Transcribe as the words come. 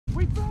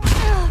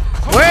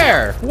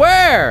Where?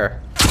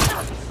 Where?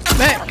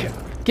 Man,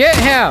 get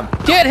him!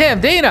 Get him,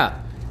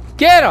 Dina!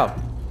 Get him!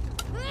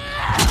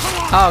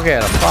 I'll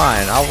get him,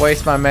 fine. I'll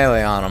waste my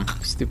melee on him.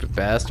 Stupid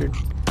bastard.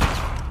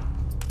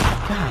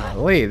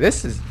 Golly,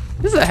 this is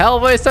a hell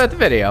of a way to start the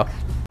video.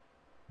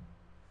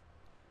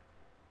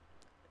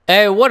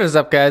 Hey, what is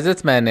up, guys?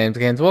 It's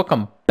Mattnamesgames.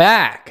 Welcome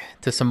back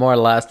to some more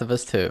Last of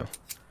Us 2.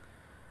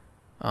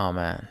 Oh,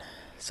 man.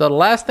 So the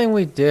last thing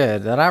we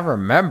did that I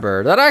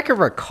remember, that I can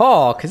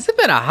recall, because it's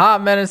been a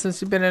hot minute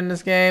since we've been in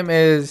this game,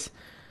 is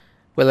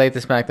we laid the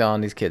smackdown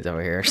on these kids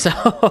over here.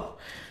 So,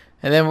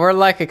 and then we're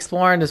like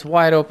exploring this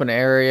wide open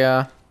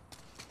area.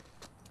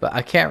 But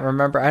I can't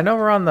remember. I know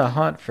we're on the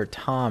hunt for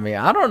Tommy.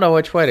 I don't know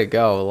which way to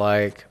go.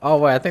 Like, oh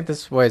wait, I think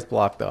this way is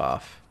blocked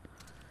off.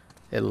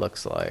 It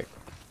looks like.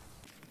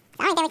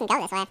 I don't think we can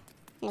go this way. Let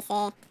me see.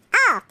 Oh!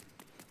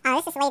 Oh,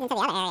 this just leads into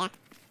the other area.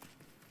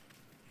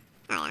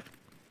 Oh, yeah.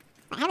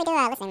 Wait, how do we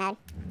do listening mode?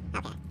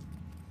 Okay.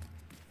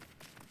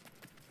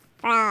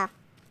 Bro.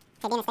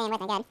 Okay, Dina's staying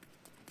with me, good.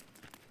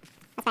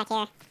 What's back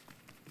here?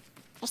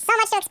 There's so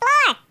much to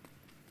explore!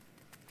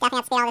 Definitely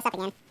have to speed all this up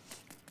again.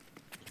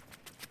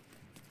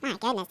 My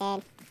goodness,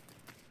 dude.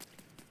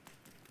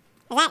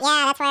 Is that,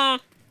 yeah, that's where...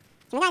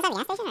 Can we go inside the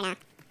gas station or no?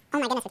 Oh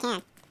my goodness, we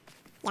can.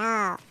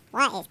 Yo,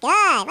 what is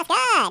good? What's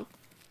good?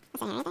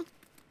 What's in here, anything?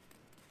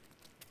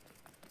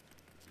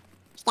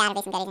 There's gotta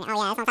be some goodies in here.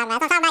 Oh yeah, that's what I'm talking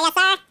about. That's what I'm talking about, yes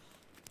sir!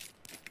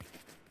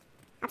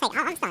 I'll take,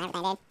 I'm stealing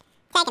everything, dude.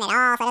 Taking it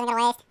all so it doesn't go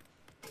to waste.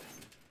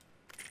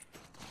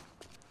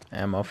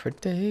 Ammo for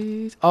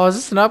days. Oh, is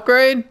this an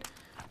upgrade?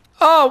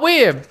 Oh,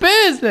 we in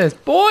business,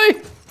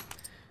 boy!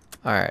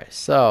 Alright,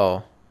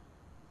 so...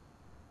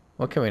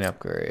 what can we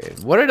upgrade?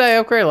 What did I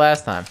upgrade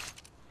last time?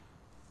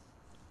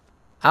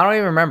 I don't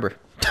even remember.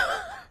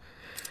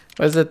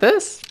 Was it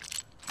this?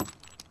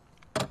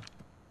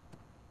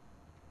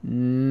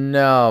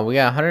 No, we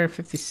got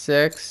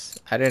 156.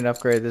 I didn't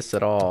upgrade this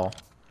at all.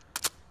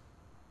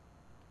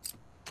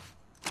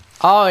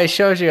 Oh, it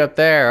shows you up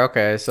there.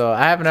 Okay, so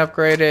I haven't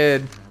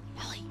upgraded.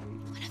 Ellie,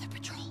 another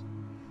patrol.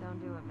 Don't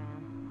do it,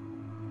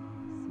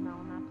 man.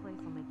 Smelling that place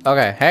will make.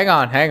 Okay, hang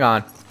on, hang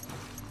on.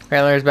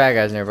 Apparently there's bad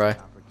guys nearby.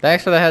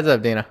 Thanks for the heads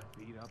up, Dina.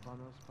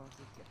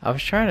 I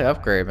was trying to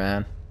upgrade,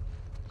 man.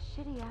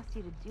 Shit, he asked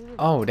you to do this.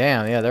 Oh,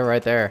 damn. Yeah, they're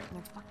right there.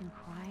 They're fucking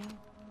crying.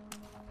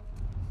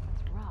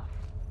 That's rough.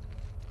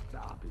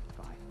 I'll be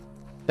fine.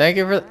 Thank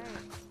you for...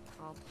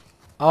 Well,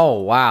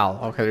 oh, wow.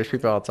 Okay, there's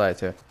people outside,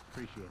 too.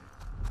 Appreciate it.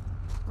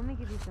 let me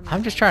give you some.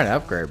 I'm just trying to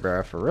upgrade,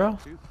 bro. For real?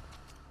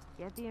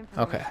 Get the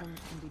information Okay.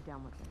 and be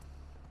done with it.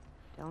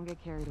 Don't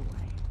get carried away.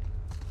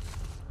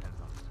 Depends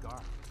on the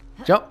scar.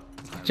 Jump!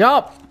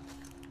 Jump!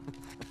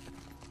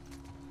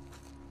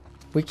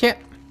 We can't...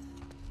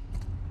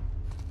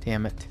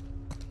 damn it.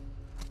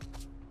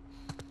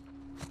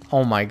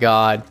 Oh my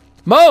god.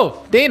 Move!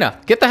 Dina!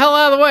 Get the hell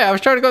out of the way! I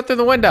was trying to go through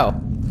the window.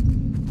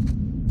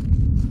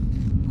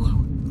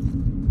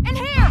 In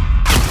here!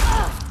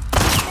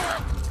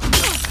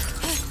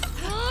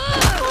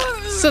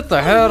 Sit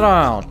the hell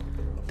down.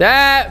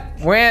 That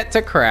went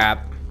to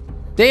crap.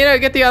 Dina,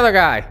 get the other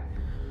guy.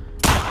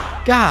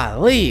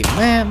 Golly,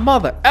 man.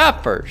 Mother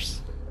effers.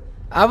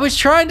 I was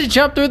trying to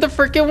jump through the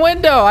freaking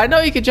window. I know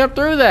you can jump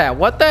through that.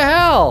 What the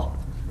hell?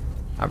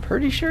 I'm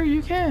pretty sure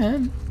you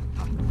can.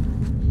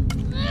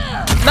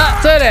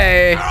 Not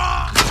today.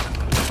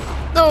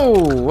 No.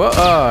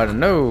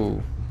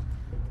 No.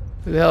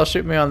 Who the hell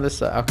shoot me on this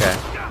side? Okay.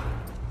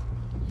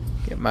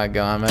 Get my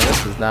gun, man.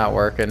 This is not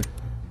working.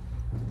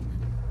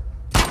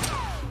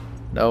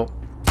 Nope.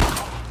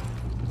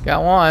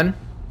 Got one.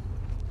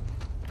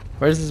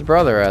 Where's his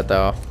brother at,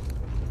 though?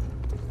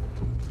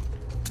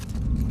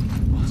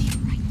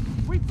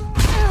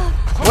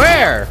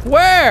 Where?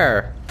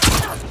 Where?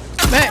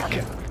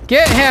 Man,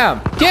 get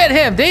him! Get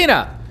him,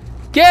 Dina!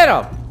 Get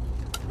him!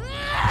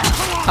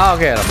 I'll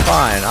get him,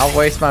 fine. I'll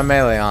waste my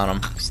melee on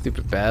him.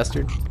 Stupid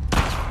bastard.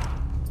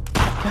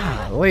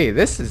 Golly,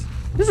 this is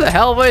a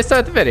hell of a way to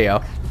start the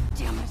video.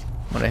 Damn it.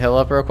 Wanna heal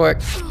up real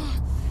quick?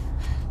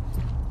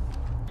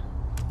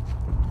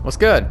 What's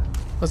good?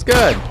 What's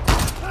good?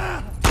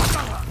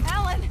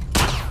 Ellen.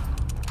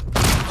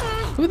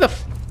 Who the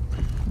f...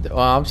 Well,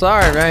 I'm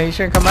sorry, man. He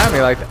shouldn't come at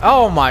me like that.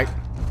 Oh my...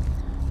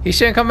 He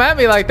shouldn't come at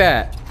me like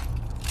that.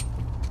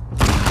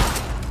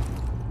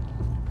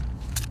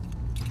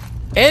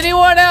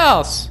 Anyone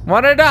else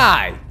want to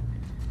die?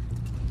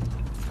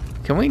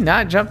 Can we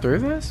not jump through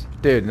this?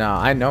 Dude, no.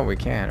 I know we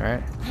can,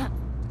 right?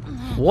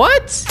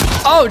 What?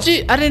 Oh,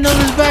 gee. I didn't know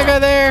there was a bad guy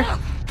there.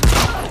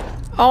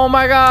 Oh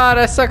my god.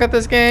 I suck at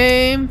this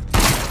game.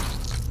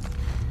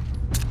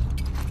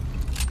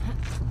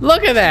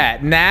 Look at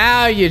that.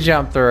 Now you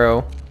jump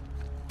through.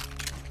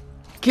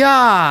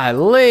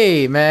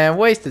 Golly, man.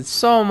 Wasted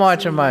so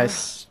much of my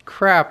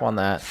crap on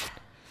that.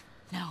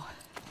 No.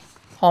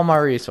 All my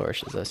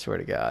resources, I swear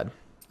to God.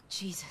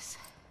 Jesus.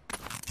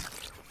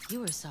 You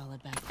were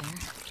solid back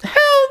there.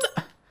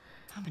 Hell,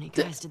 How many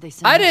guys did they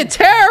send? I did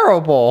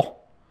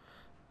terrible.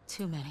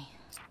 Too many.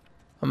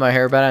 I'm gonna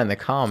hear about it in the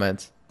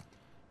comments.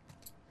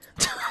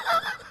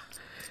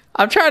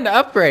 I'm trying to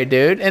upgrade,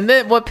 dude. And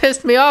then what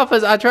pissed me off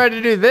is I tried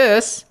to do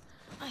this.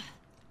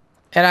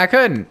 And I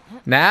couldn't.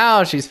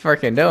 Now she's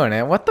freaking doing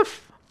it. What the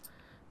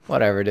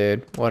Whatever,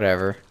 dude.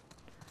 Whatever.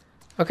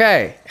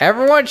 Okay.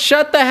 Everyone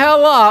shut the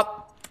hell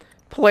up.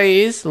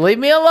 Please. Leave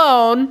me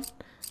alone.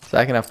 So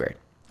I can upgrade.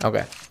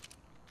 Okay.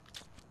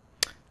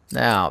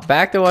 Now,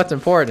 back to what's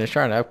important is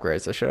trying to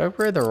upgrade. So should I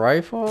upgrade the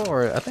rifle?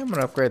 Or I think I'm going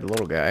to upgrade the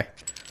little guy.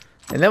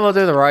 And then we'll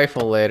do the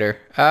rifle later.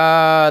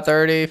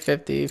 30,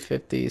 50,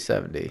 50,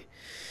 70.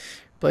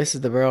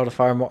 Places the barrel to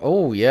fire more.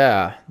 Oh,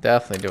 yeah.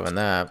 Definitely doing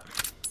that.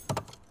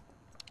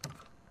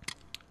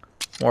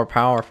 More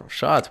powerful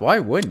shots. Why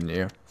wouldn't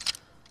you?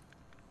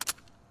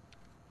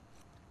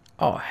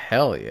 Oh,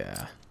 hell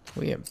yeah.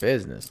 We in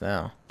business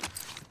now.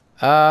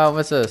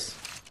 What's this?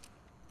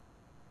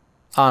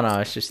 Oh, no.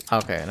 It's just...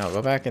 Okay, no.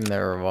 Go back in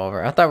the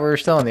revolver. I thought we were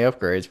still in the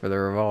upgrades for the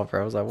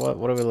revolver. I was like, what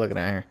are we looking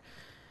at here?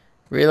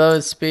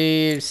 Reload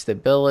speed,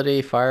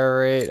 stability, fire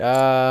rate.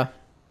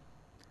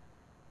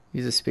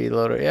 Use a speed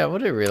loader. Yeah, we'll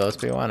do reload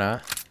speed. Why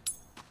not?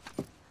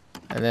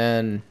 And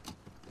then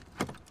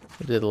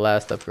we'll do the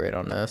last upgrade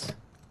on this.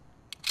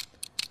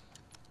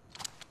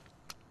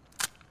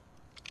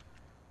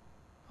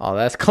 Oh,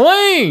 that's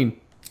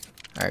clean!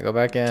 Alright, go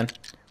back in.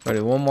 We'll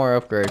do one more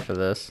upgrade for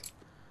this.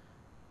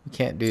 We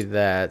can't do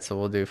that, so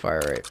we'll do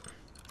fire rate.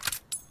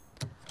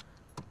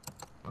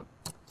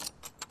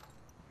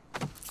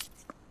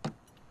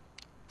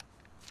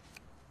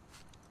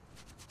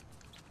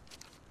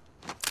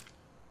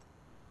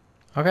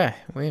 Okay,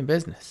 we in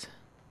business.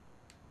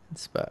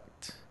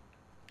 Inspect.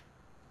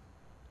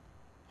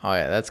 Oh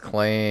yeah, that's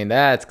clean.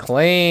 That's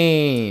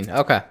clean.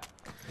 Okay.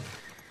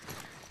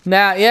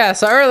 Now, yeah,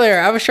 so earlier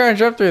I was trying to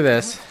jump through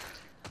this.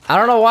 I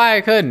don't know why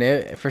I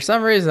couldn't. For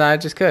some reason, I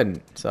just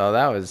couldn't. So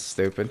that was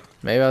stupid.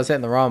 Maybe I was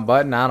hitting the wrong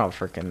button. I don't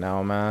freaking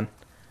know, man.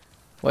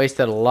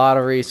 Wasted a lot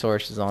of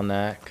resources on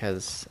that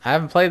because I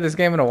haven't played this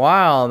game in a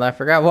while and I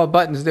forgot what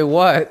buttons do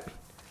what.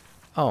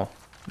 Oh,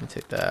 let me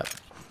take that.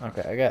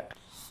 Okay, I got...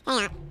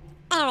 Hang on.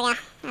 There we go.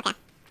 Okay.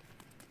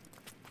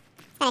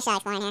 Finish the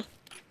exploring here.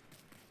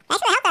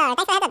 Thanks for the help, though.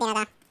 Thanks for the heads up, Dino, though.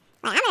 Like,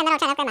 I'm in the middle of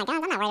trying to upgrade my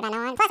guns. I'm not worried about no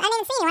one. Plus, I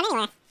didn't see anyone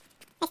anywhere.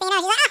 Next thing you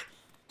know, she's like,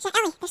 she's like,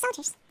 Ellie, there's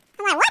soldiers.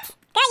 I'm like, what?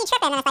 Girl, you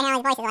tripping? And it's like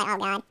Ellie's voice is like, oh,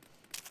 God.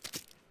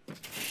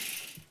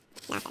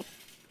 Nothing.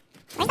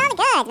 Where's all the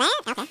goods, man?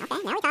 Okay,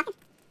 now we're talking.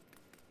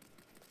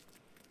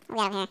 What we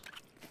got over here?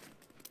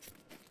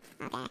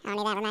 Okay, I don't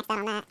need that. We're maxed out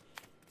on that.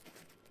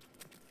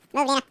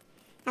 Move, Dino.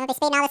 I'm gonna be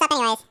speeding all this up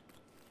anyways.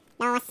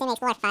 No one wants to see me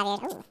explore for 5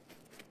 years. Ooh.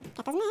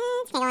 Got those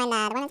meds. Can I go in the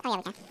women's? Oh, yeah,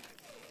 we can.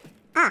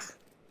 Oh.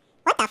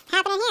 What the f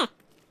happened in here?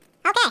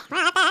 Okay,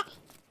 well, at that.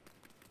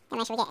 Gotta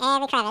make sure we get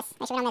every crevice.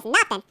 Make sure we don't miss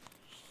nothing.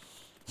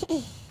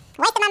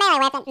 Wasted my melee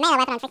weapon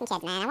on freaking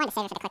kids, man. I wanted to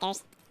save it for the clickers.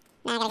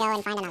 Now I gotta go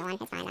and find another one.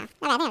 It's fine, though.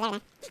 Okay,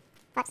 there.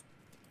 Whoops.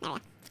 There we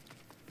go.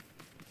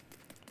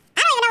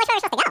 I don't even know which way we're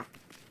supposed to go.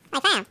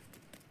 Like, fam.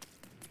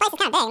 This place is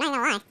kind of big, not even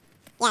gonna lie.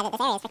 Yeah, this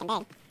area is freaking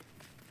big.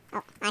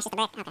 Oh, it's just a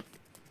brick. Okay.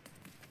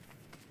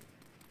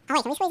 Oh,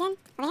 wait, can we squeeze in?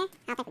 Over here?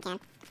 I don't think we can.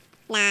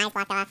 Nah, it's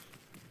blocked off.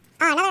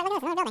 Oh, look at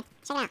this, another building.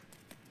 Check it out.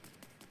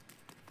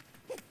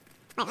 Wait,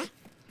 what?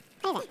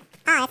 What is it?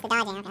 Oh, that's the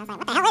dodging. Okay, I was like,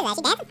 what the hell is that? Is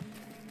she dancing?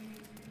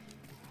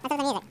 What's with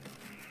the music?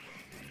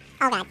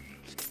 Oh, God.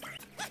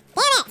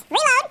 Damn it!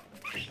 Reload!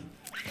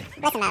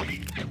 Listen mode.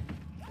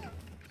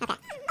 Okay.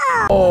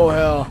 Oh,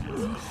 hell.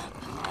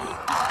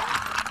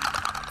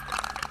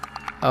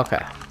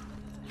 Okay.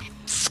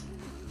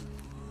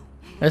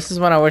 This is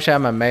when I wish I had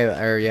my melee,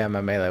 or yeah,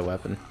 my melee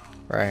weapon.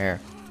 Right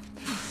here.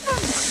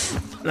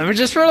 Let me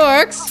just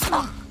relax.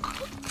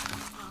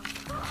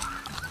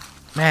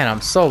 Man,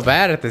 I'm so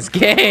bad at this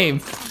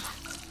game.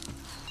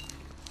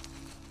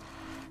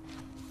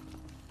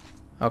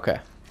 Okay,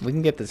 we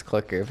can get this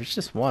clicker. If it's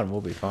just one,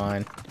 we'll be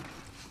fine.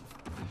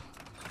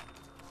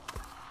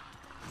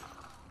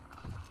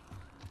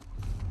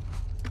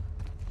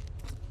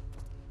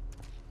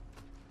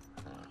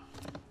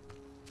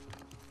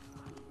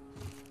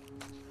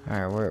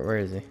 All right, where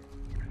is he?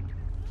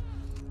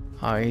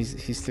 Oh,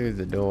 he's through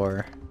the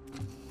door.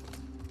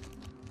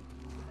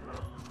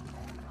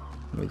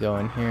 Let me go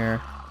in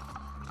here.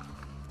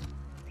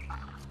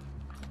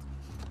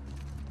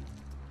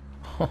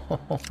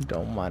 Oh,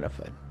 don't mind if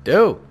I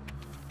do.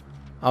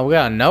 Oh, we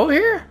got a note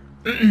here?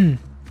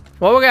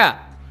 What we got?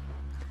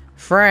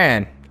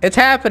 Fran, it's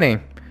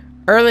happening.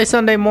 Early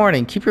Sunday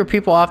morning. Keep your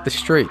people off the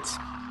streets.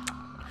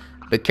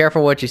 Be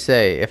careful what you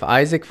say. If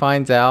Isaac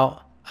finds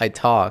out I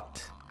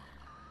talked...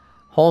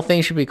 Whole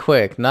thing should be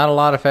quick. Not a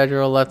lot of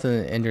federal left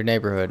in your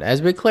neighborhood. As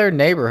we clear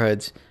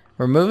neighborhoods,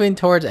 we're moving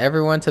towards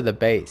everyone to the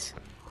base.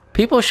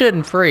 People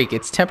shouldn't freak.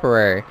 It's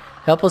temporary.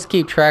 Help us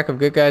keep track of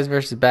good guys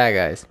versus bad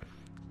guys.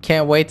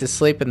 Can't wait to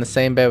sleep in the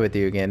same bed with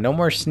you again. No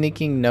more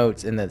sneaking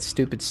notes in that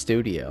stupid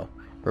studio.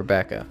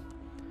 Rebecca.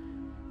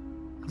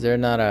 Is there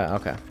not a...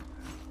 Okay.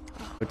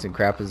 What's in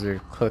crap? Is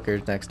there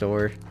clickers next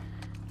door?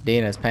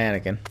 Dina's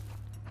panicking.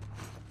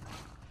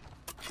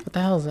 What the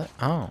hell is that?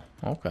 Oh,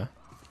 okay.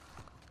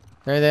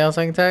 Anything else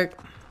I can take?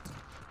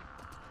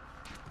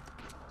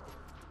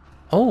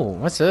 Oh,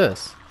 what's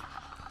this?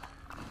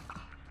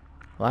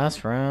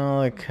 Last round,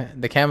 like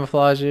the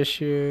camouflage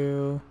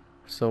issue.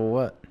 So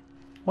what?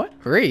 What?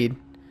 Read.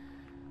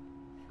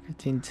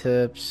 15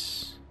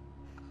 tips.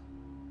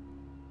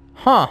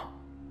 Huh.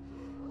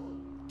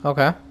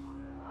 Okay.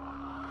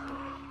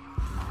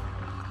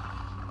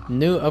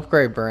 New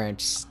upgrade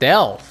branch.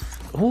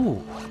 Stealth.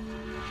 Ooh.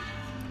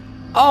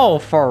 Oh,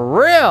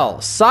 for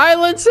real?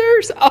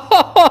 Silencers?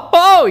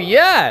 Oh,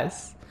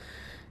 yes.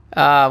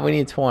 We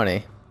need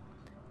 20.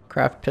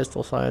 Craft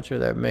pistol silencer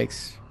that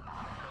makes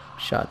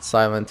shot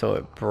silent until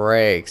it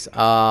breaks.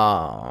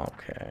 Oh,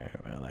 okay.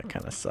 Well, that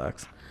kind of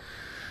sucks.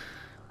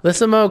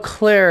 Listen mode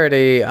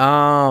clarity.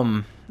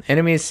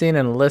 Enemies seen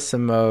in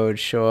listen mode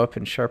show up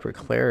in sharper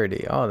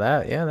clarity. Oh,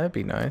 that'd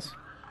be nice.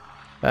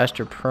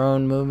 Faster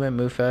prone movement.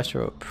 Move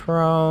faster with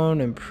prone.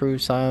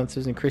 Improve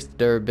silencers. Increase the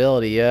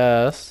durability.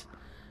 Yes.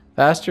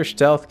 Faster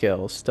stealth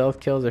kills.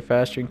 Stealth kills are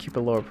faster and keep a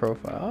lower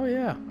profile. Oh,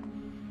 yeah.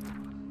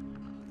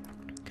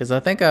 Because I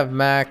think I've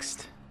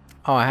maxed...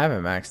 Oh, I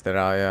haven't maxed it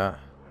out yet.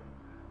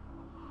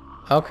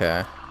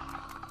 Okay.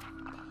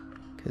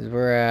 Because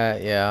we're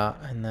at... Yeah,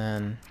 and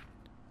then...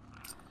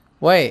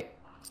 Wait.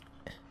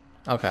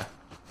 Okay.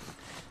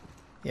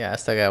 Yeah, I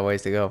still got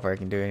ways to go before I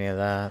can do any of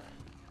that.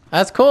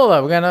 That's cool,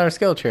 though. We got another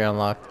skill tree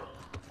unlocked.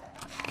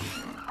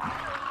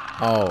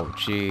 Oh,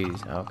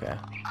 jeez. Okay.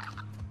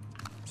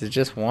 Is it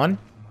just one?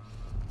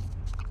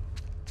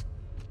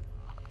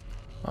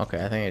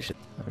 Okay, I think I should...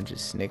 Let me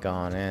just sneak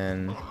on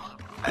in.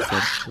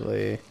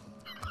 Essentially.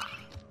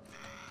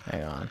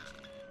 Hang on.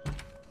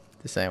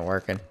 This ain't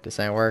working. This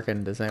ain't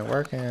working. This ain't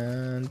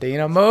working.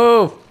 Dina,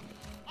 move!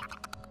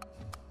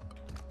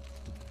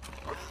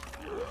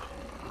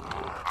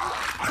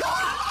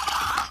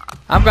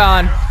 I'm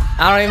gone.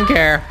 I don't even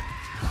care.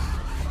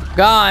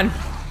 Gone.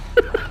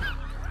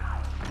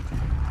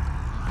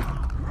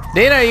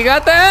 Dina, you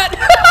got that?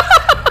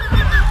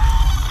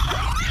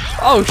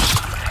 Oh,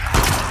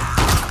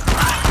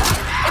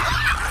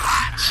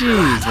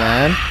 jeez,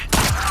 man.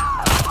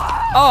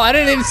 Oh, I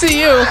didn't even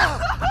see you.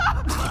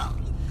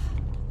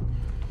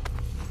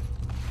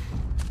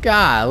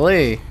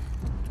 Golly.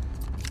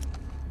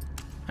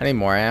 I need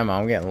more ammo.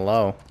 I'm getting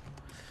low.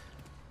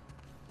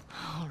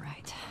 All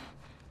right.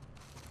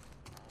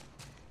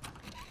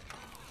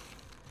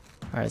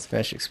 Alright, let's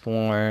finish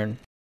exploring.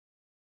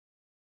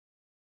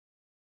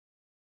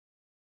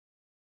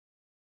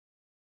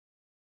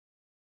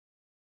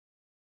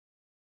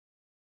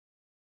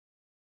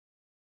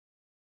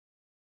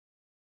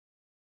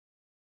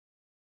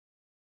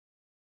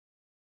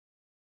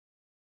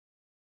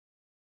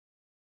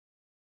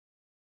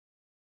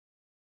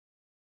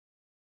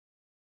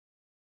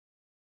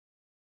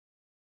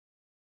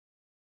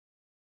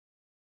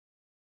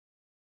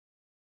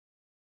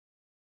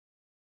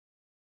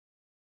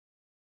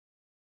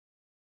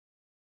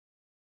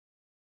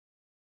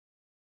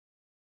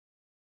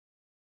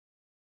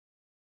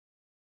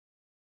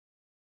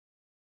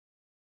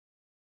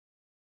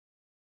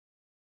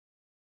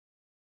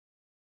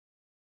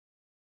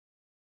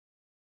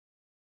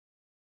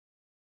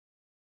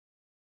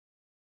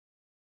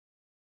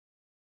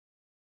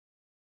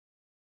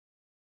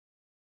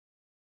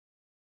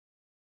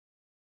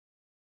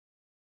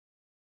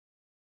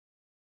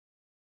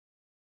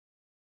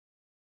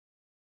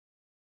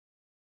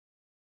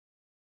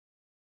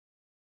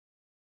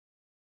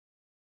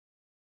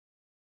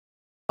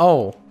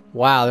 Oh,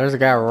 wow, there's a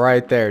guy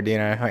right there,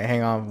 Dina.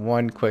 Hang on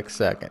one quick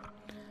second.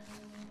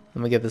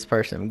 Let me get this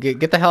person.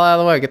 Get the hell out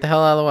of the way. Get the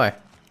hell out of the way.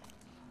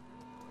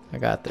 I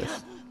got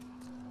this.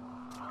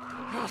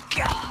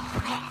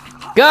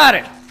 Got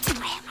it!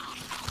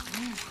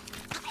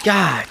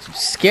 God, you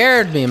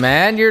scared me,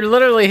 man. You're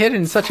literally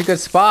hitting such a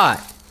good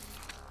spot.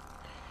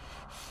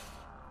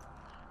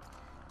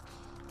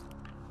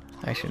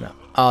 Actually, no.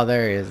 Oh,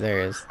 there he is.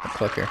 There he is. The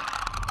clicker.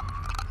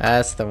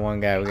 That's the one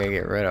guy we gotta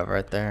get rid of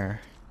right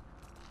there.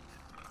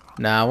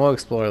 Nah, we'll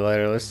explore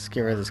later. Let's just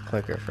get rid of this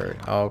clicker first.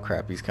 Oh,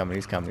 crap. He's coming.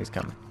 He's coming. He's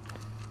coming.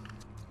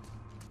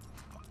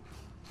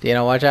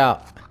 Dino, watch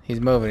out. He's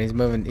moving. He's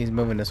moving. He's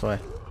moving this way.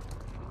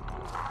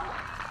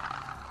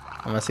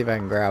 I'm gonna see if I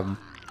can grab him.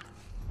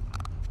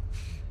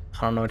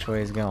 I don't know which way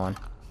he's going.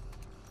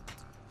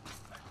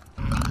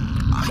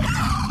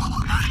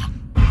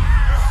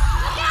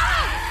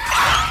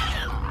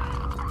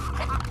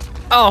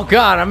 Oh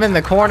god, I'm in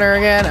the corner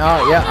again.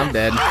 Oh yeah, I'm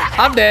dead.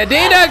 I'm dead.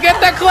 Dina, get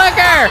the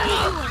clicker!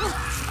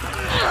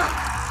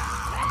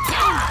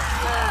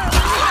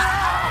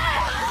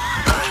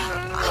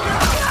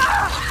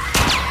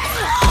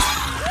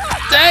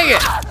 Dang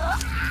it!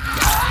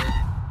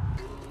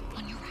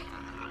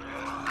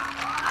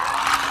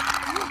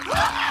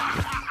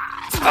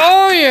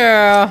 Oh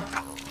yeah!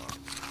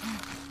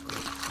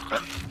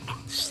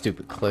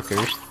 Stupid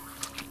clickers.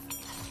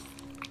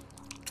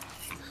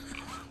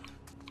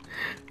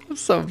 I'm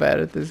so bad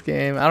at this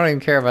game. I don't even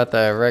care about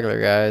the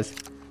regular guys.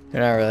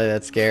 They're not really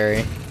that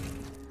scary.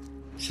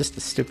 It's just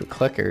the stupid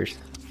clickers.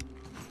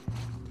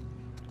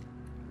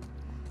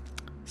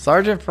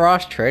 Sergeant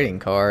Frost trading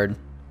card.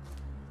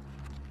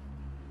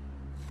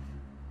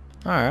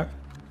 Alright.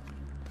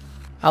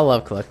 I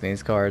love collecting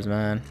these cards,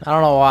 man. I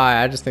don't know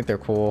why. I just think they're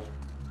cool.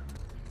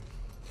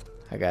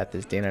 I got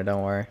this, Dina.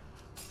 Don't worry.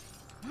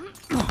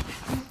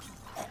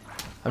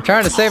 I'm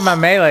trying to save my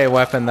melee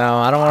weapon, though.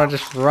 I don't want to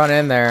just run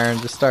in there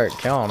and just start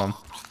killing them.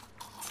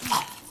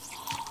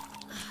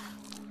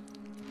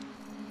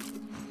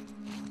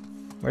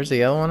 Where's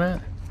the other one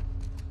at?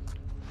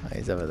 Oh,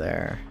 he's over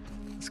there.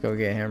 Let's go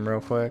get him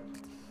real quick.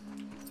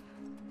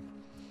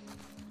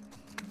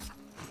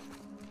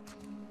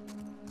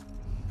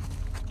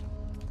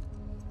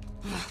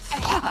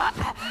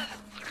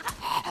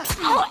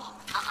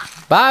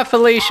 Bye,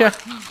 Felicia.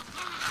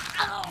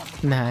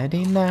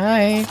 Nighty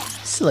night,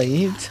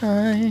 sleep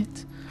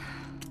tight,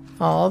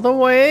 all the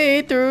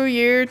way through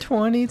year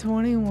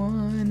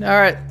 2021. All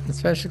right,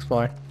 let's finish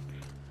exploring.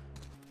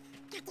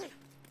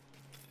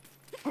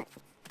 Oh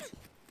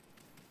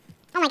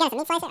my goodness, a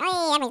meat slicer?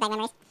 Oh yeah, that brings back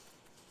memories.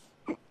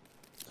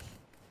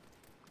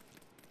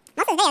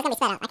 Most of the video is gonna be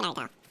sped up, I can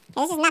already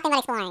tell. This is nothing but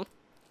exploring.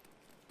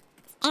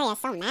 This area is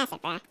so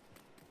massive, bro.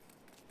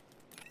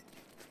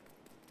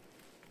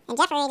 And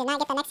Jeffrey did not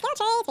get the next skill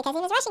trades because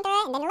he was rushing through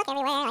it and didn't look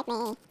everywhere like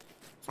me.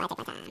 So I took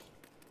my time.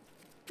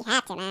 You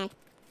have to, man.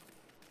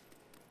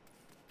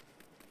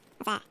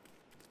 What's that?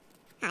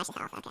 Oh, it's just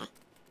health, okay.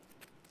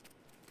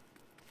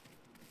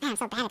 Man, I'm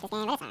so bad at this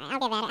game, but it's alright. I'll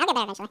get better. I'll get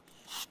better eventually.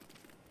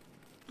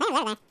 I think it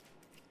was everything.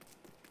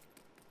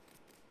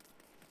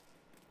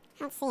 I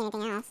don't see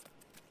anything else.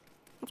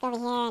 Let's go over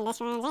here in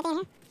this room. Is there anything in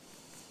here?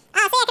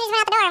 Oh, see, I could just run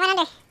out the door and run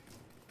under.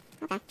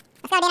 Okay.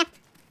 Let's go, Dina.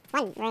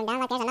 One room down,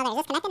 like there's another. Is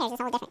this connected or is this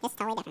whole different? This is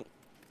totally different.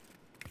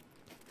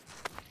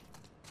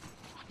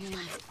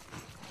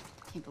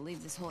 Can't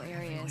believe this whole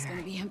area is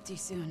gonna be empty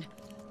soon.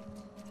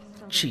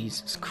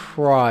 Jesus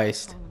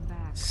Christ.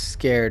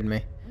 Scared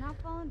me. We're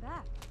not falling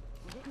back.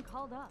 We're getting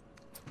called up.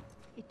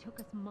 It took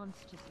us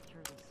months to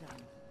secure this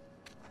zone.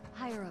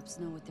 Higher ups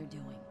know what they're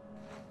doing.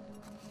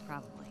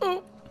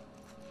 Probably.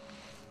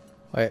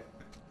 Wait.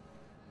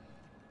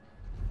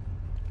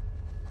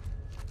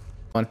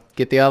 One.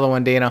 Get the other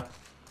one, Dina.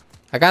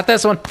 I got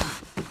this one.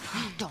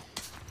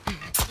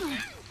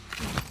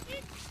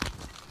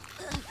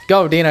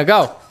 Go, Dina,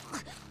 go.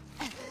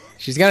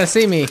 She's gonna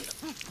see me.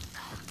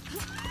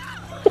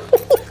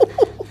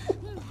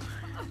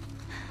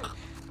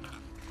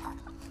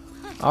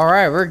 All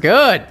right, we're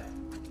good.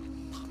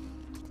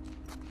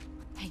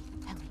 Hey,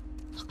 Ellie,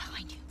 look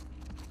behind you.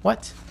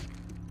 What?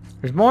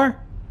 There's more?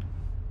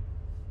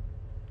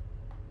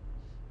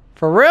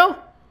 For real?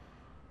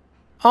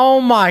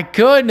 Oh my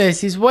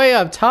goodness, he's way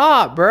up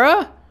top,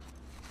 bruh.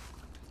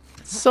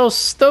 It's so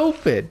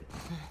stupid.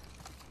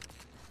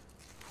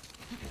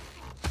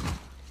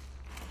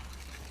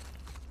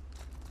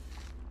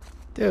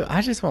 Dude,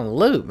 I just want to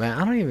loot, man.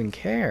 I don't even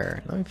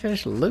care. Let me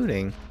finish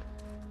looting.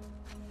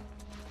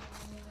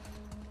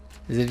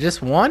 Is it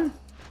just one?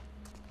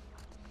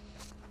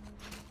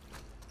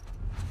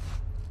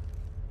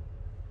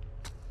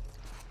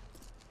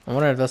 I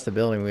wonder if that's the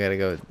building we gotta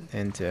go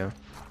into.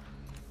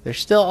 There's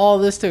still all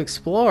this to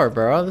explore,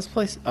 bro. This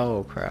place...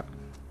 Oh, crap.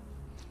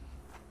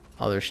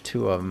 Oh, there's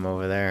two of them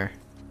over there.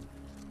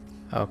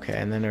 Okay,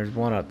 and then there's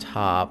one up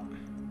top.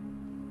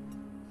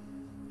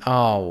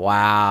 Oh,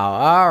 wow.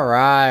 All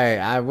right.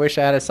 I wish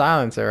I had a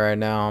silencer right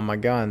now on my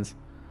guns.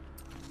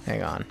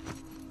 Hang on.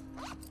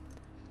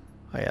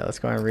 Oh, yeah. Let's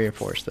go and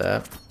reinforce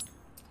that.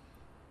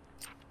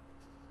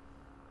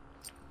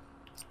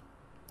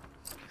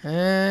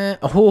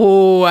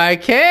 Oh, I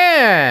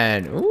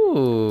can.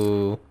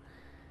 Ooh.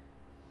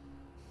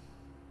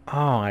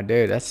 Oh,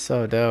 dude. That's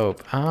so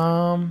dope.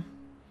 Hang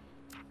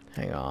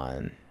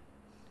on.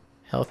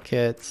 Health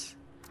kits.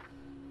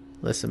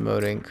 Listen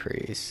mode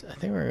increase. I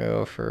think we're gonna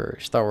go for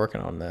start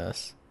working on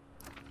this.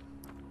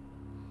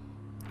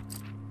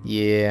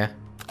 Yeah.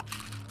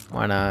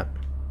 Why not?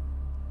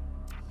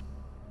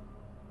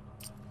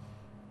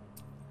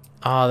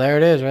 Oh, there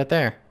it is right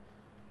there.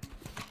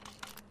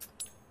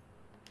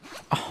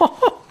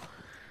 Oh,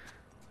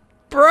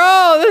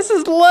 bro, this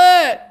is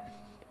lit.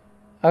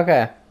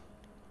 Okay.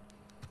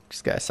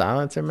 Just got a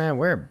silencer, man.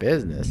 We're in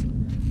business.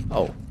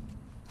 Oh,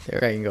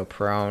 there I can go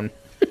prone.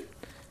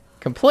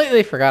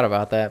 Completely forgot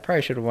about that.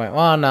 Probably should have went.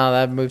 Oh no,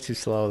 that moved too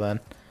slow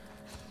then.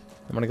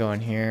 I'm gonna go in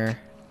here.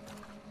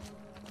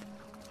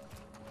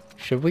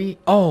 Should we?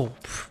 Oh,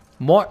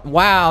 more.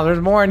 Wow, there's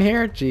more in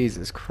here.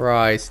 Jesus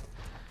Christ.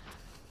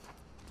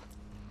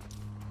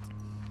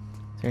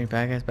 Is there any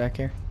bad guys back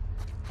here?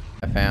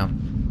 I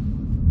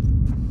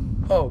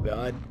found. Oh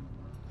God.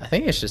 I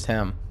think it's just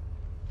him.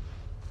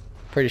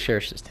 Pretty sure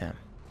it's just him.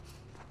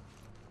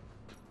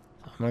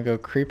 I'm gonna go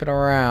creeping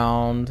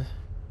around.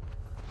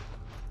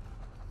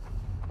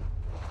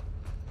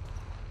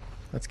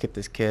 Let's get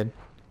this kid.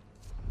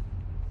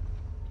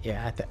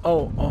 Yeah, I think.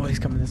 Oh, he's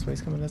coming this way.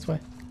 He's coming this way.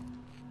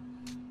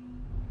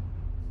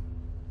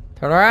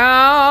 Turn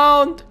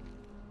around,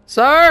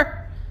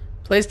 sir.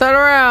 Please turn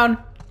around.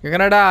 You're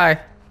gonna die.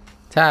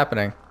 It's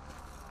happening.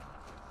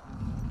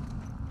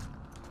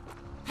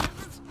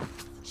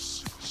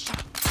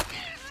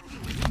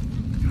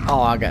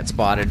 Oh, I got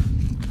spotted.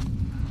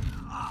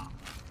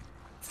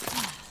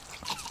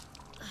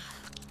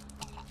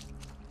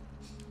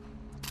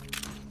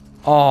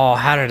 Oh,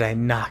 how did I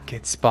not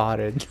get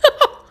spotted?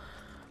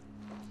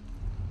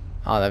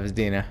 Oh, that was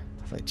Dina.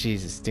 I was like,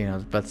 Jesus, Dina, I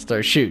was about to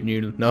start shooting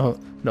you. No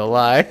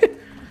lie.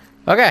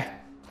 Okay.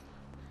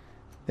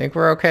 Think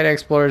we're okay to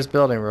explore this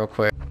building real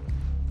quick.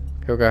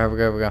 Here we go, here we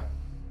go, here we go.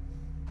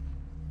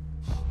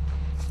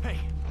 Hey,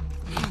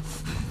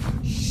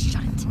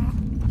 Shut it.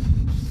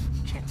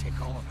 can't take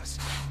all of us.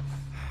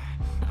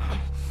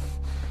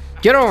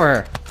 Get over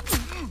here.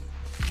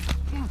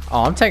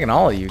 Oh, I'm taking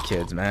all of you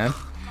kids, man.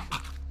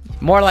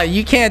 More like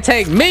you can't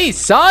take me,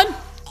 son.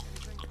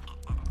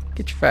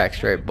 Get your facts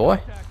straight,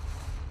 boy.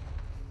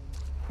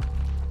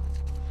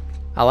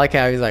 I like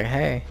how he's like,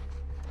 hey.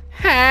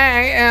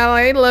 Hey,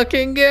 Ellie,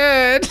 looking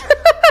good.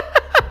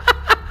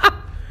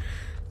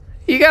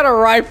 You got a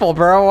rifle,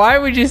 bro. Why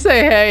would you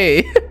say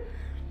hey?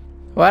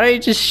 Why don't you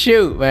just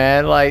shoot,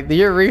 man? Like,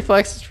 your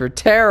reflexes were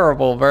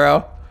terrible,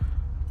 bro.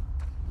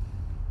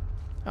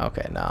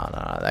 Okay,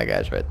 no, that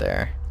guy's right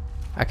there.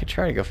 I could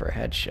try to go for a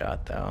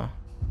headshot, though.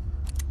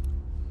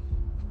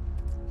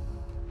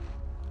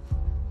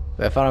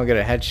 But if I don't get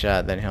a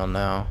headshot, then he'll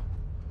know.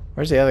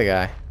 Where's the other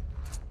guy?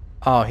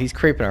 Oh, he's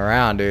creeping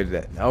around,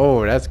 dude.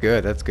 Oh, that's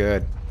good. That's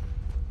good.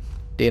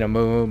 Dina,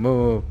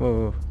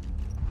 move.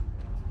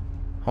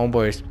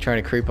 Homeboy's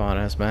trying to creep on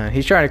us, man.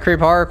 He's trying to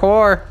creep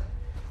hardcore.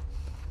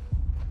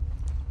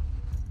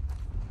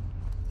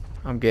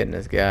 I'm getting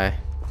this guy.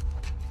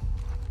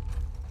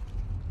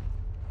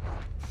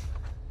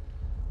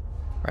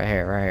 Right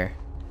here.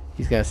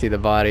 He's gonna see the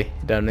body.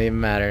 It doesn't even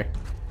matter.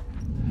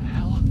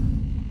 Hell,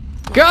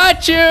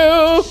 Got you!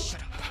 I'm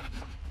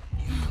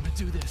gonna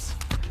do this.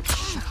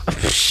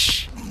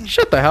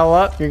 Shut the hell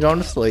up. You're going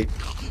to sleep.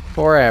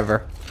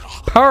 Forever.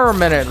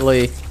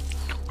 Permanently.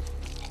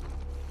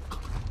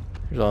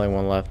 There's only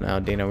one left now,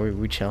 Dina.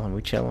 We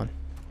chilling.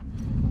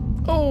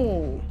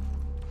 Oh!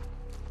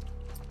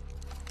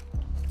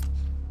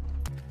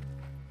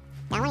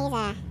 Do I want to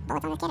use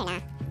bullets on this kid or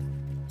not?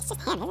 It's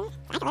just him, isn't it?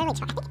 I can literally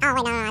try. I think, oh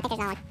wait, no, I think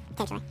there's no one.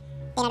 Potentially.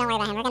 Dina, don't worry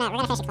about him. We're gonna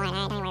finish exploring.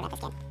 Alright, don't worry about this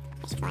kid.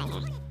 Finish exploring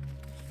here.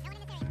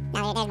 No,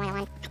 there's more than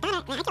one. I thought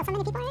I killed so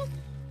many people already.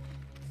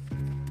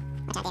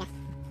 Watch out, Dina.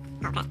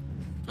 Oh crap.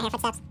 I hear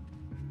footsteps.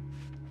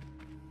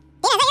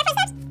 Dina, is that your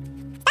footsteps?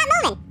 Stop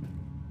moving!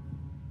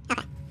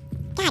 Okay.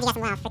 God, you got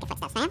some loud freaking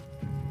footsteps, man.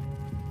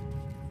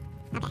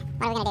 Okay,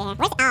 what are we gonna do here?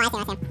 Where's, oh, I see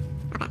him.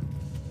 Okay.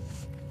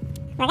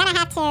 We're gonna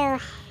have to,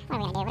 what are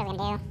we gonna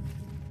do?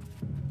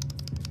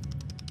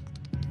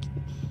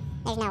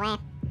 There's no way.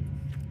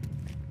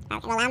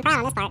 Okay, well, I'm proud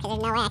on this part because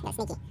there's no way I can go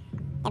sneaky.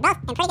 They're both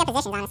in pretty good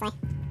positions, honestly.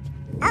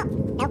 Oh,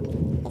 nope.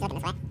 He's looking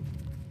this way.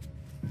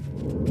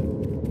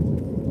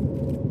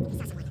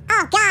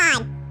 Oh,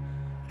 God!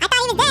 I thought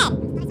he was dead!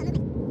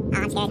 Oh,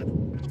 I'm scared.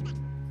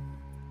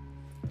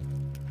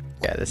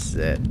 Yeah, this is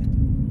it.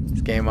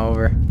 It's game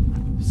over.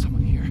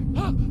 Someone here.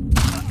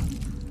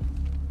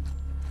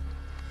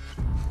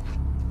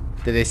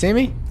 Did they see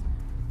me?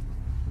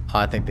 Oh,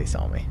 I think they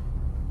saw me.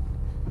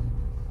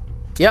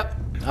 Yep.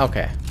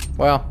 Okay.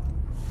 Well,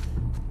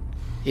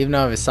 even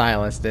though it was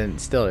silenced,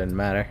 still didn't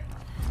matter.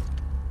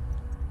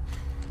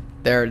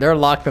 They're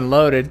locked and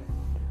loaded.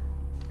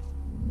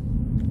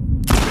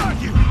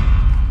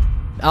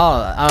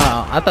 Oh,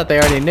 I thought they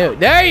already knew.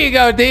 There you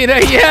go, Dina.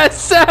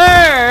 Yes,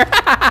 sir.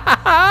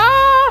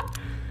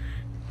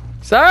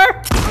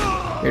 Sir,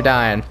 you're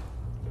dying.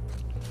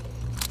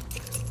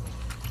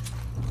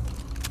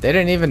 They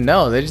didn't even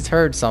know. They just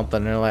heard something.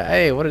 And they're like,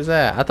 hey, what is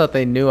that? I thought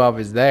they knew I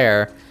was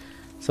there.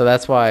 So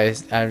that's why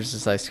I was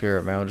just like, screw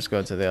it, man. We'll just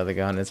go to the other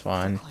gun. It's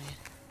fine. Quiet.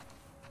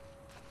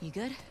 You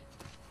good?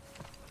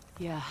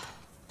 Yeah.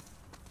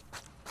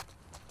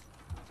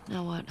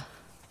 Now what?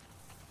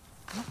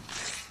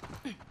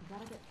 We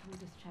gotta get through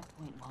this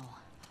checkpoint wall.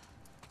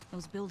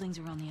 Those buildings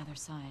are on the other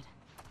side.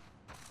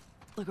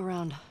 Look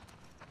around.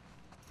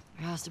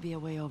 There has to be a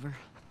way over.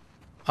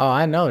 Oh,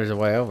 I know there's a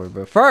way over.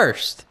 But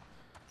first,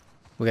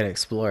 we gotta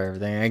explore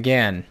everything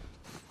again.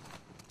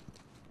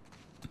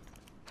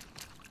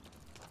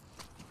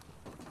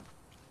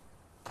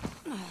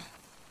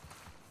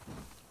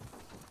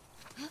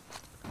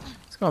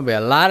 It's gonna be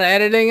a lot of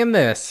editing in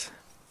this.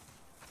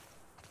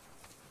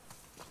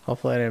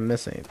 Hopefully I didn't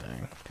miss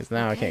anything, because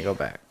now I can't go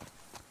back.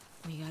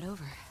 We got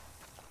over.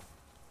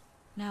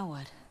 Now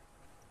what?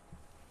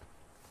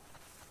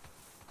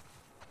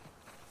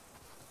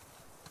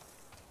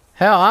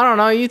 Hell, I don't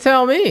know. You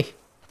tell me.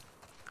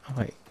 Oh,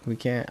 wait. We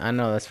can't. I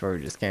know that's where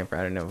we just came from.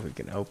 I don't know if we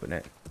can open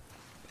it.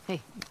 Hey,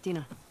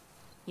 Dina.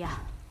 Yeah.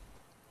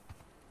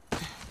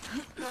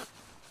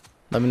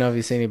 Let me know if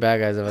you see any bad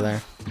guys over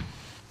there.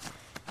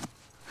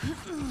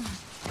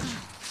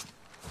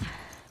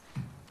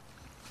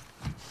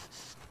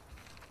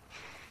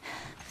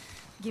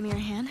 Give me your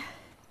hand.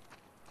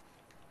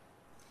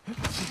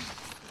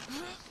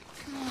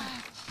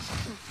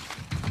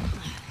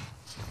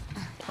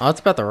 Oh, it's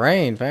about to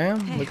rain, fam.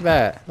 Hey. Look at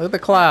that. Look at the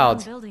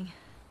clouds. Building.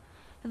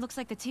 It looks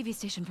like the TV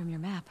station from your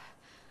map.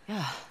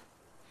 Yeah.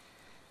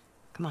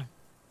 Come on.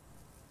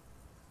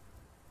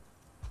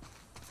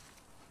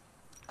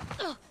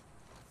 I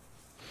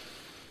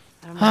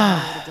don't know how I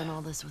would have done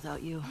all this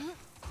without you.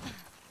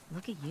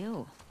 Look at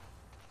you.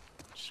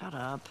 Shut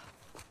up.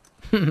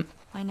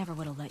 I never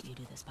would have let you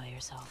do this by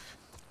yourself.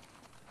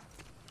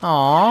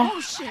 Aww.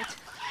 Oh shit!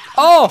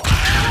 Oh!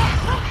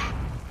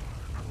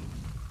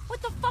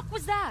 What the fuck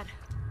was that?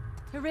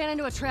 I ran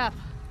into a trap.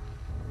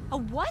 A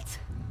what?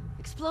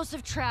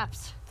 Explosive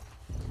traps.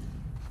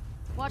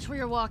 Watch where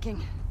you're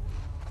walking.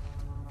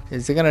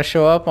 Is it gonna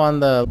show up on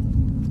the...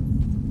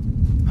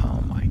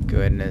 Oh my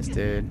goodness,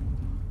 dude.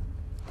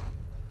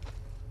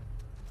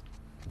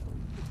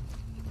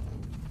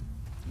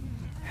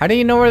 How do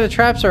you know where the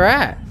traps are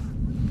at?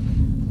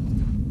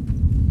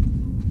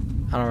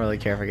 I don't really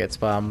care if I get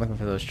spotted. I'm looking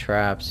for those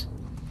traps.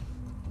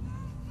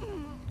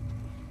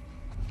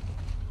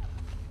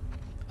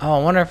 Oh, I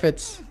wonder if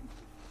it's...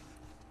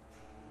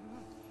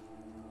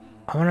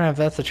 I wonder if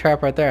that's the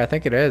trap right there. I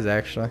think it is,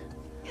 actually.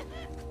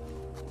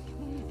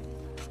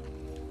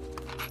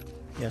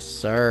 Yes,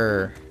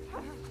 sir.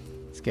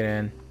 Let's get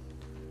in.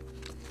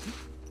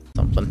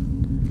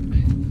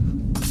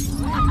 Something.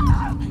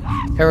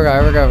 Here we go,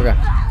 here we go, here we go.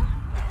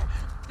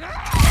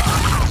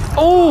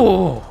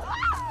 Oh!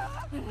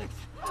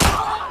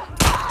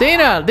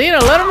 Dina,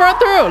 let him run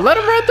through. Let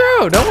him run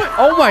through. Don't we,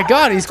 oh my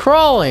god, he's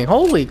crawling.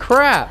 Holy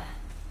crap.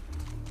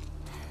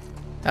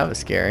 That was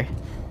scary.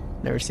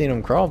 Never seen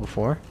him crawl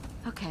before.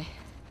 Okay.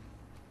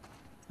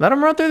 Let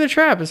him run through the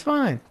trap. It's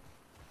fine.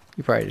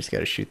 You probably just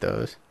gotta shoot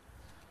those.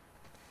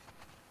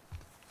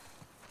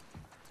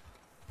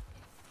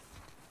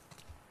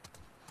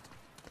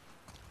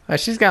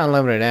 She's got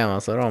unlimited ammo,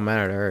 so it don't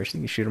matter to her. She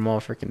can shoot them all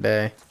freaking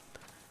day.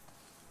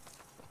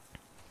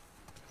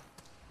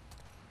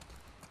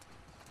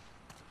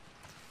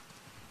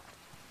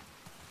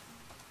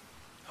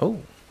 Oh.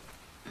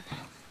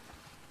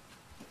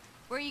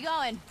 Where are you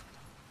going?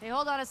 Hey,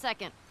 hold on a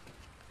second.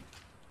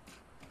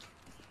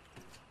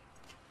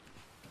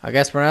 I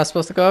guess we're not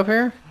supposed to go up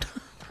here?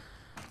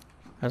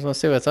 I just want to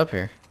see what's up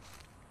here.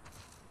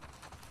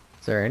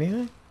 Is there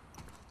anything?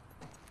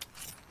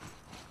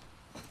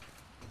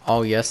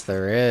 Oh, yes,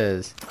 there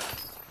is.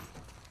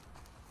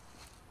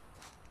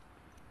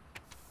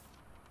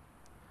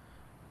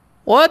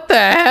 What the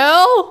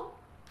hell?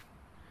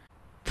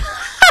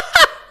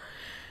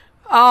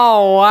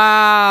 Oh,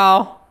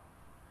 wow.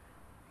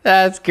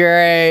 That's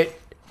great.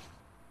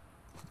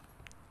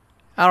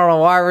 I don't know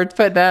why we're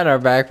putting that in our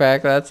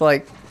backpack. That's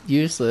like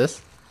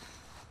useless.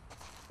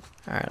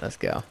 Alright, let's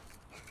go.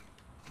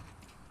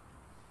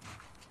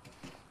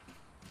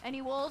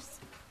 Any wolves?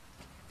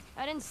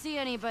 I didn't see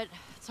any, but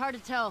it's hard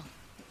to tell.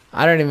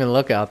 I didn't even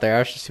look out there. I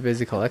was just too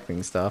busy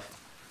collecting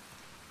stuff.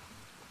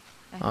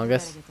 I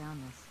guess. Get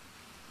down this.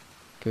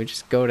 Can we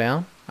just go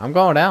down? I'm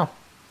going down.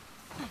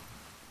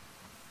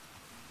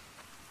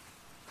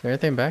 Is there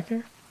anything back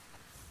here?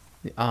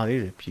 Oh,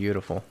 these are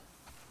beautiful.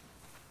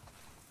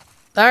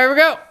 There we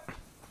go.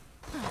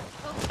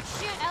 Oh,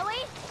 shit,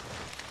 Ellie?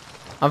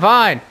 I'm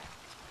fine.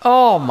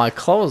 Oh, my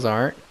clothes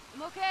aren't.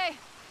 I'm okay.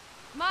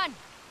 Come on.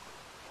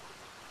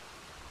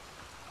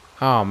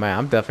 Oh, man.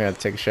 I'm definitely going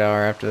to take a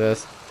shower after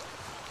this.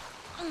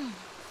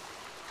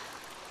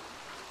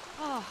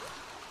 Oh,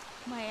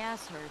 my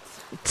ass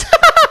hurts.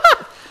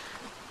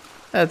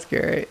 That's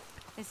great.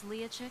 Is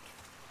Leah chick?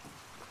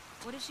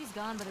 What if she's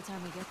gone by the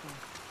time we get there?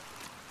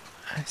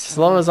 As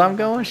slow as I'm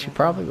going, she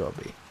probably will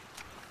be.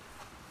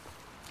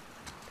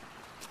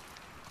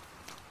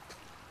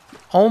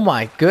 Oh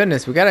my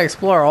goodness, we gotta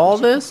explore all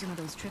this? Some of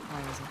those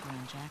tripwires up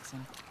around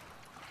Jackson.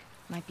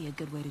 Might be a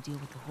good way to deal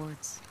with the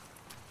hordes.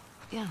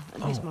 Yeah,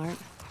 that'd be smart.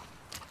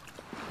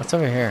 What's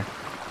over here?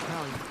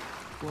 Probably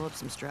blow up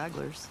some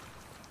stragglers.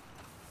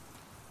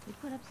 We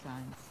put up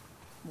signs,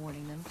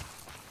 warning them.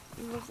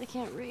 What if they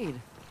can't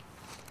read?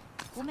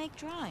 We'll make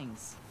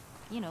drawings.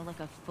 You know, like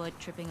a foot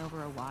tripping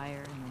over a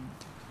wire and then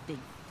big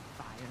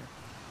fire.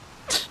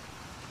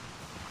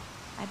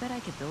 I bet I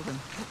could build them.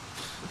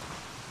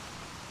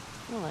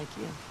 I like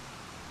you.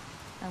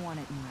 I want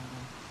it in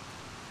writing.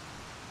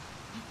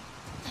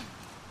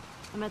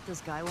 I met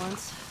this guy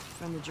once,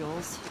 from the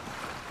Joels.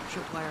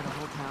 Tripwired a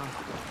whole town.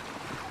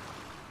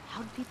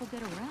 How do people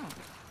get around?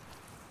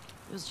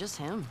 It was just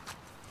him.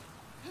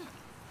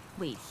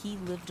 Wait, he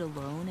lived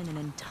alone in an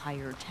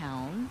entire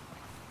town?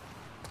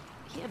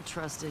 He had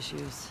trust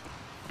issues.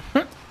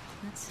 That's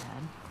sad.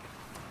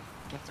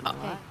 Kept him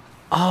alive.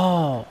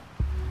 Oh.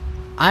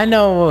 I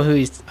know who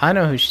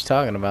she's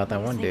talking about,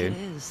 that one dude. It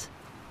is.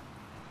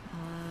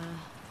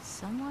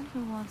 Someone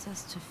who wants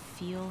us to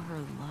feel her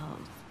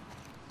love.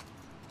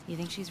 You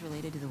think she's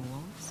related to the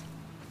wolves?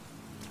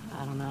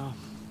 I don't know.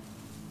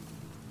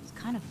 It's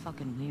kind of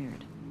fucking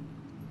weird.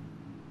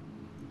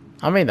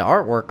 I mean, the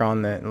artwork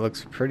on that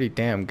looks pretty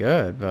damn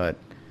good, but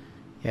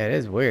yeah, it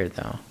is weird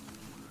though.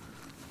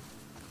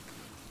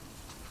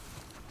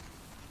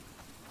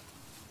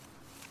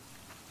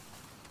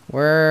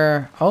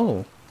 Where?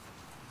 Oh.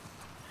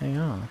 Hang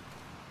on.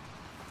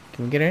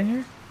 Can we get in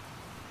here?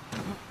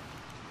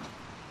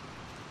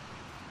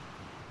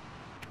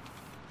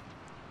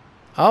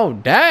 Oh,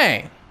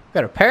 dang.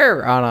 Got a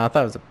paragraph. Oh, no, I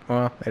thought it was a...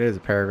 Well, it is a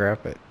paragraph,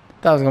 but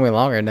I thought it was going to be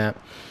longer than that.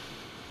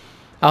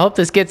 I hope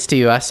this gets to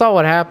you. I saw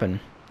what happened.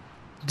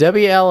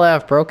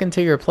 WLF broke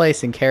into your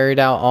place and carried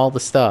out all the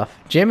stuff.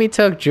 Jimmy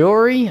took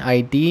jewelry,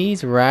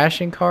 IDs,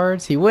 ration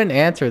cards. He wouldn't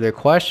answer their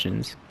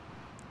questions.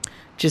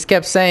 Just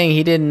kept saying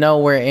he didn't know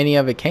where any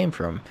of it came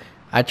from.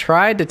 I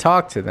tried to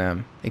talk to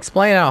them,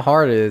 explain how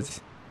hard it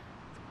is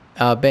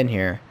been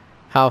here,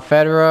 how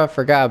Fedra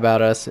forgot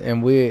about us,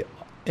 and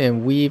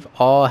we've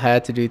all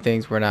had to do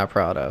things we're not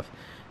proud of.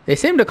 They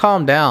seemed to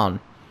calm down.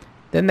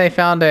 Then they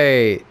found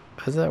a,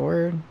 what's that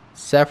word?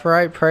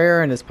 Sephirite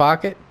prayer in his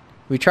pocket.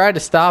 We tried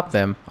to stop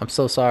them. I'm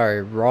so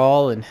sorry.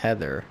 Rawl and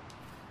Heather.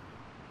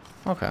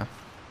 Okay.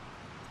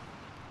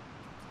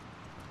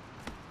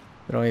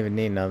 We don't even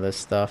need none of this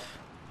stuff.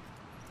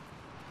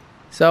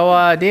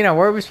 So, Dina,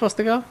 where are we supposed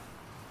to go?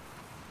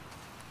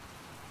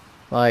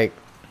 Like,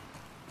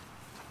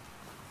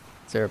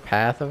 is there a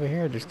path over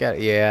here? There's got,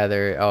 yeah,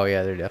 there, oh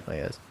yeah, there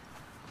definitely is.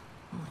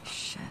 Holy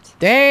shit.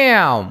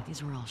 Damn!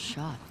 These were all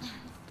shot.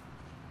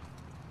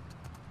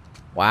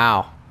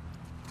 Wow.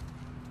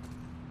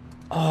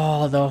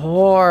 Oh, the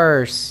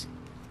horse.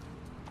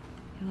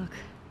 Hey, look.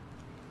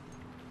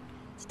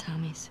 It's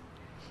Tommy's.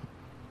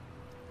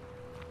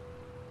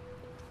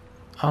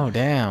 Oh,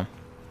 damn.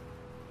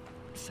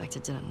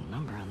 Infected did a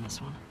number on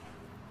this one.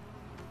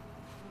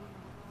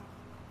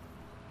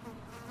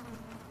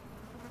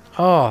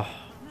 Oh.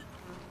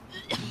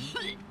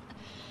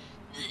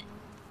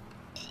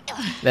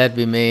 That'd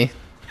be me.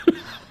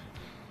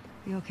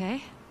 You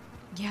okay?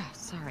 Yeah,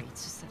 sorry.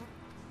 It's just that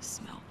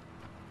smell.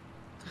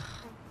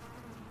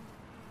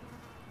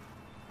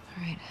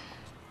 Alright.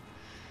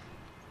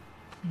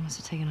 You must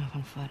have taken off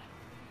on foot.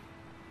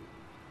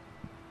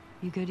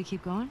 You good to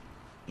keep going?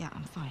 Yeah,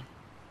 I'm fine.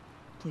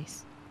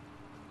 Please.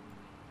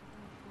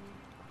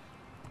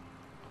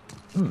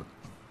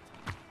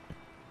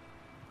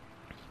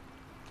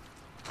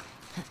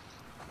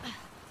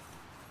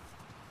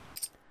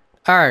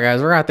 Alright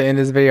guys, we're going to have to end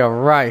this video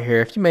right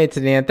here. If you made it to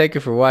the end, thank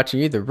you for watching.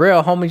 You're the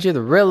real homies, you're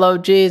the real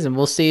OGs, and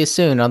we'll see you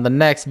soon on the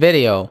next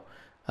video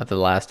of The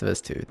Last of Us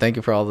 2. Thank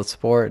you for all the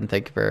support, and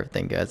thank you for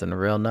everything, guys. On a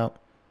real note,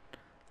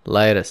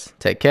 latest.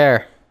 Take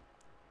care.